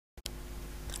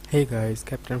Hey guys,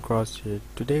 Captain Cross here.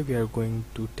 Today we are going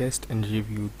to test and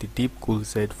review the Deepcool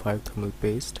Z5 thermal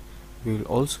paste. We will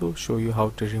also show you how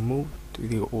to remove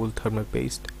the old thermal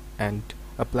paste and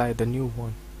apply the new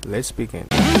one. Let's begin.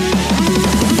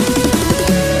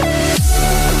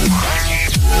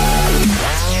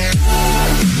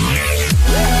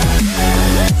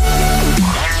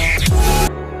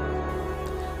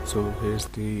 So here's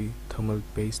the thermal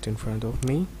paste in front of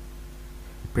me.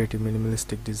 Pretty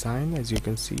minimalistic design, as you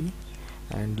can see,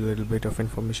 and a little bit of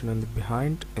information on the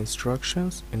behind,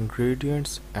 instructions,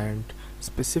 ingredients and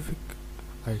specific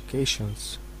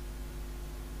applications.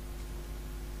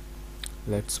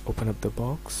 Let's open up the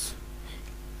box.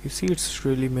 You see, it's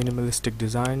really minimalistic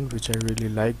design, which I really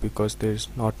like because there's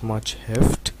not much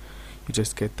heft. You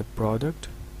just get the product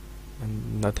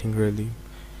and nothing really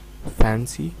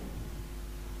fancy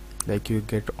like you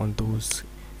get on those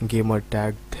gamer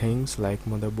tag things like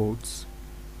motherboards.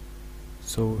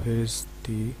 So here's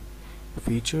the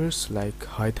features like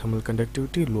high thermal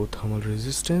conductivity, low thermal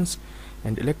resistance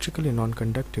and electrically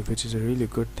non-conductive, which is a really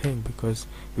good thing because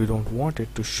we don't want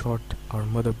it to short our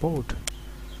motherboard.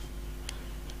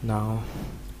 Now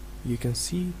you can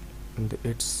see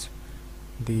it's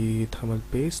the thermal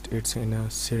paste. It's in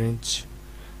a syringe,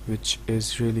 which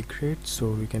is really great, so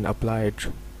we can apply it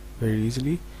very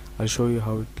easily. I'll show you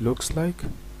how it looks like.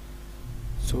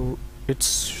 So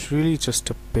it's really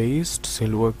just a paste,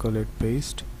 silver colored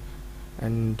paste,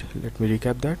 and let me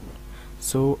recap that.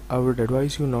 So I would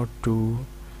advise you not to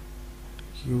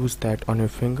use that on your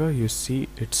finger. You see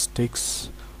it sticks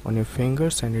on your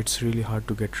fingers and it's really hard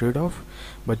to get rid of,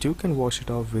 but you can wash it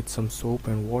off with some soap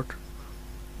and water.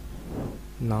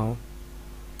 Now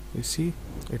you see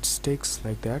it sticks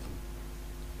like that,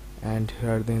 and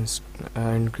here are the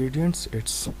ingredients.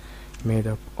 It's made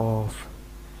up of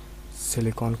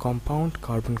silicon compound,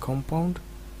 carbon compound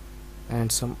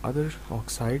and some other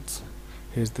oxides.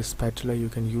 Here's the spatula you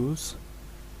can use,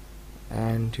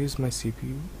 and here's my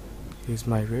CPU, here's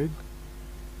my rig.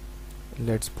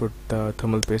 Let's put the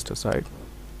thermal paste aside.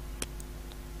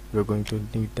 We're going to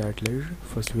need that later.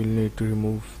 First we'll need to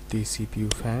remove the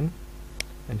CPU fan,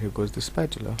 and here goes the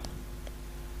spatula.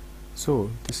 So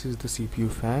this is the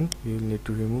CPU fan. We'll need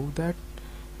to remove that.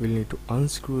 We'll need to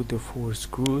unscrew the 4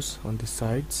 screws on the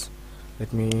sides.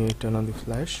 Let me turn on the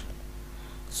flash.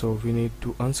 So we need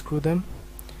to unscrew them,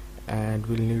 and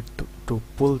we'll need to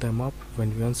pull them up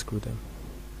when we unscrew them.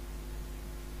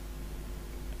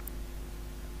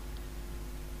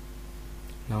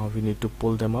 Now we need to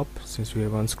pull them up since we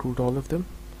have unscrewed all of them.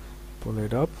 Pull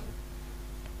it up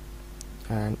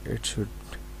and it should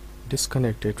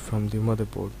disconnect it from the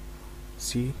motherboard.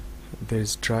 See, there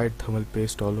is dried thermal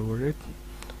paste all over it.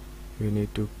 We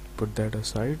need to put that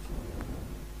aside,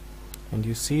 and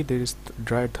you see there is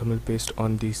dried thermal paste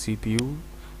on the CPU,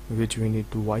 which we need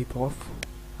to wipe off.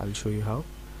 I'll show you how.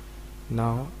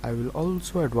 Now I will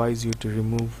also advise you to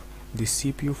remove the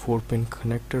CPU 4-pin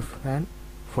connector fan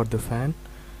for the fan.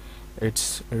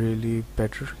 It's really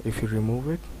better if you remove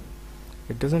it.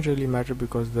 It doesn't really matter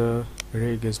because the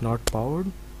rig is not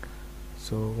powered.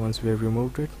 So once we have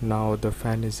removed it, now the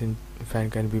fan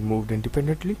can be moved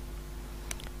independently,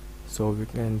 so we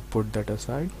can put that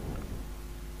aside.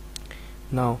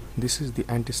 Now this is the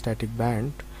anti-static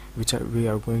band which we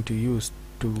are going to use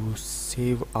to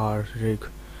save our rig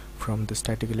from the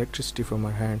static electricity from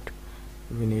our hand.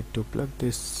 We need to plug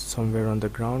this somewhere on the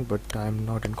ground, but I am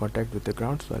not in contact with the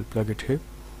ground, so I'll plug it here.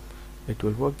 It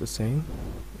will work the same.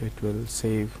 It will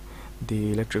save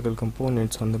the electrical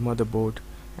components on the motherboard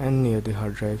and near the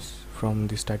hard drives from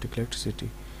the static electricity.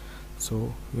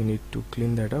 So we need to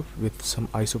clean that up with some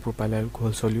isopropyl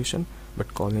alcohol solution,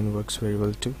 but Colin works very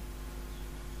well too.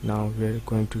 Now we're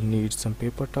going to need some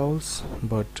paper towels,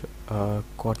 but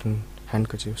cotton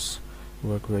handkerchiefs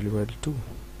work very well too.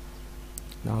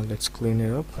 Now let's clean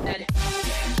it up.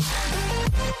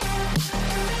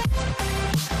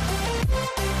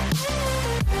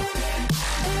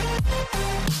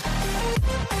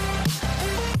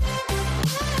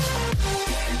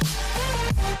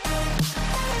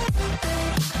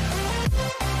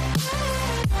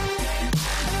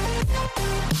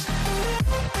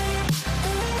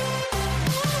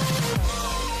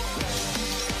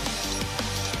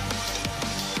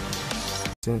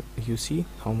 You see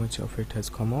how much of it has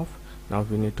come off. Now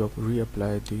we need to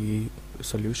reapply the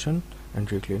solution and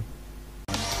reclean.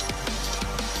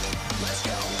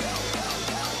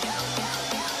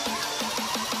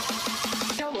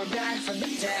 We're back from the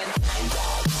dead.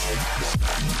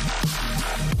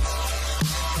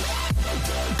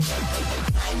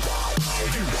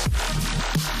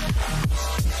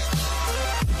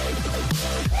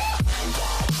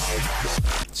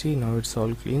 See, now it's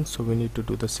all clean, so we need to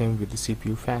do the same with the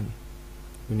CPU fan.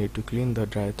 We need to clean the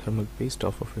dry thermal paste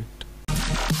off of it.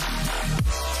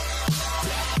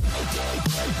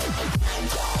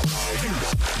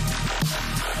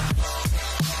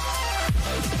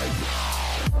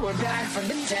 We're back from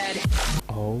the dead.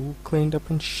 All cleaned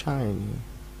up and shiny.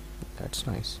 That's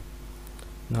nice.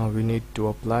 Now we need to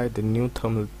apply the new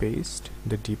thermal paste,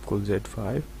 the Deepcool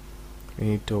Z5. We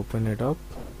need to open it up,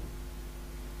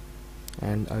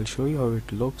 and I'll show you how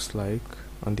it looks like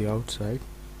on the outside.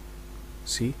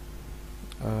 See,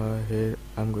 here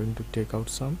I'm going to take out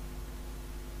some,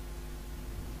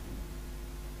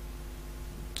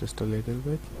 just a little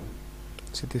bit.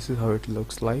 See, this is how it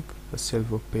looks like, a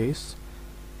silver paste.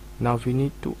 Now we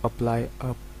need to apply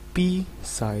a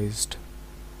pea-sized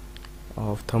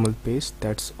of thermal paste.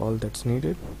 That's all that's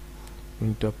needed. We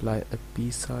need to apply a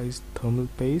pea-sized thermal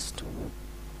paste.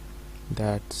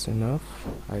 That's enough,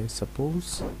 I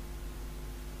suppose.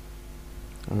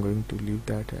 I'm going to leave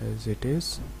that as it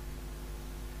is.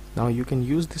 Now you can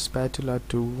use the spatula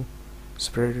to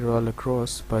spread it all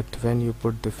across, but when you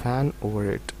put the fan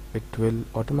over it, it will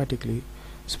automatically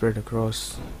spread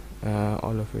across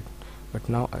all of it. But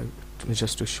now,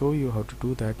 just to show you how to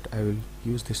do that, I will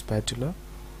use the spatula.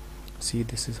 See,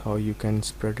 this is how you can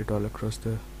spread it all across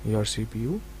your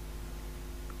CPU.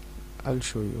 I'll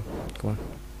show you. Come on.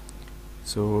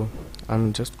 So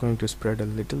I'm just going to spread a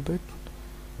little bit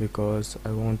because I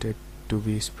want it to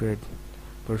be spread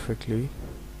perfectly,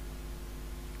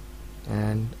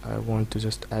 and I want to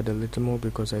just add a little more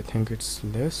because I think it's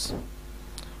less,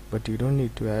 but you don't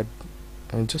need to add,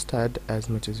 and just add as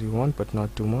much as you want, but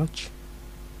not too much.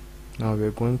 Now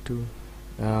we're going to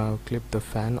clip the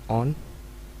fan on.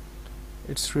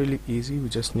 It's really easy. We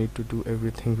just need to do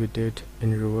everything we did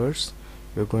in reverse.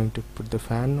 We're going to put the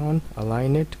fan on,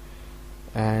 align it,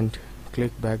 and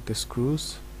click back the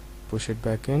screws, push it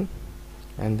back in,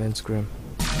 and then screw.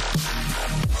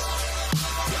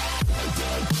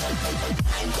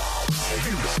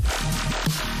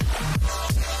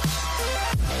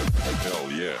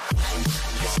 Hell yeah.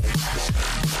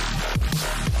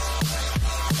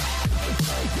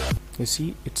 You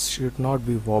see, it should not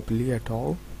be wobbly at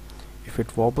all. If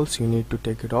it wobbles, you need to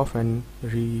take it off and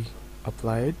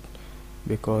reapply it,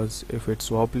 because if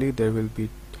it's wobbly, there will be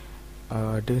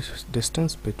a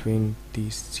distance between the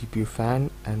CPU fan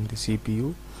and the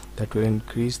CPU that will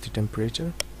increase the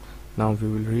temperature. Now we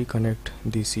will reconnect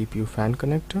the CPU fan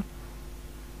connector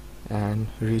and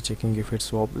rechecking if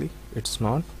it's wobbly. It's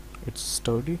not, it's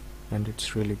sturdy, and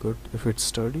it's really good if it's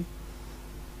sturdy.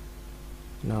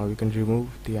 Now we can remove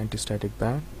the anti-static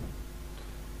band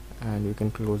and we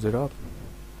can close it up.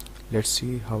 Let's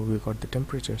see how we got the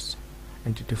temperatures.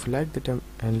 And if you like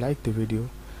the video,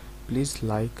 please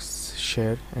like,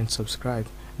 share and subscribe,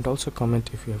 and also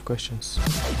comment if you have questions.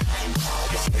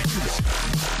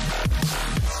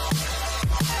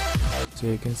 So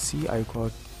you can see I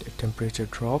got temperature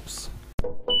drops.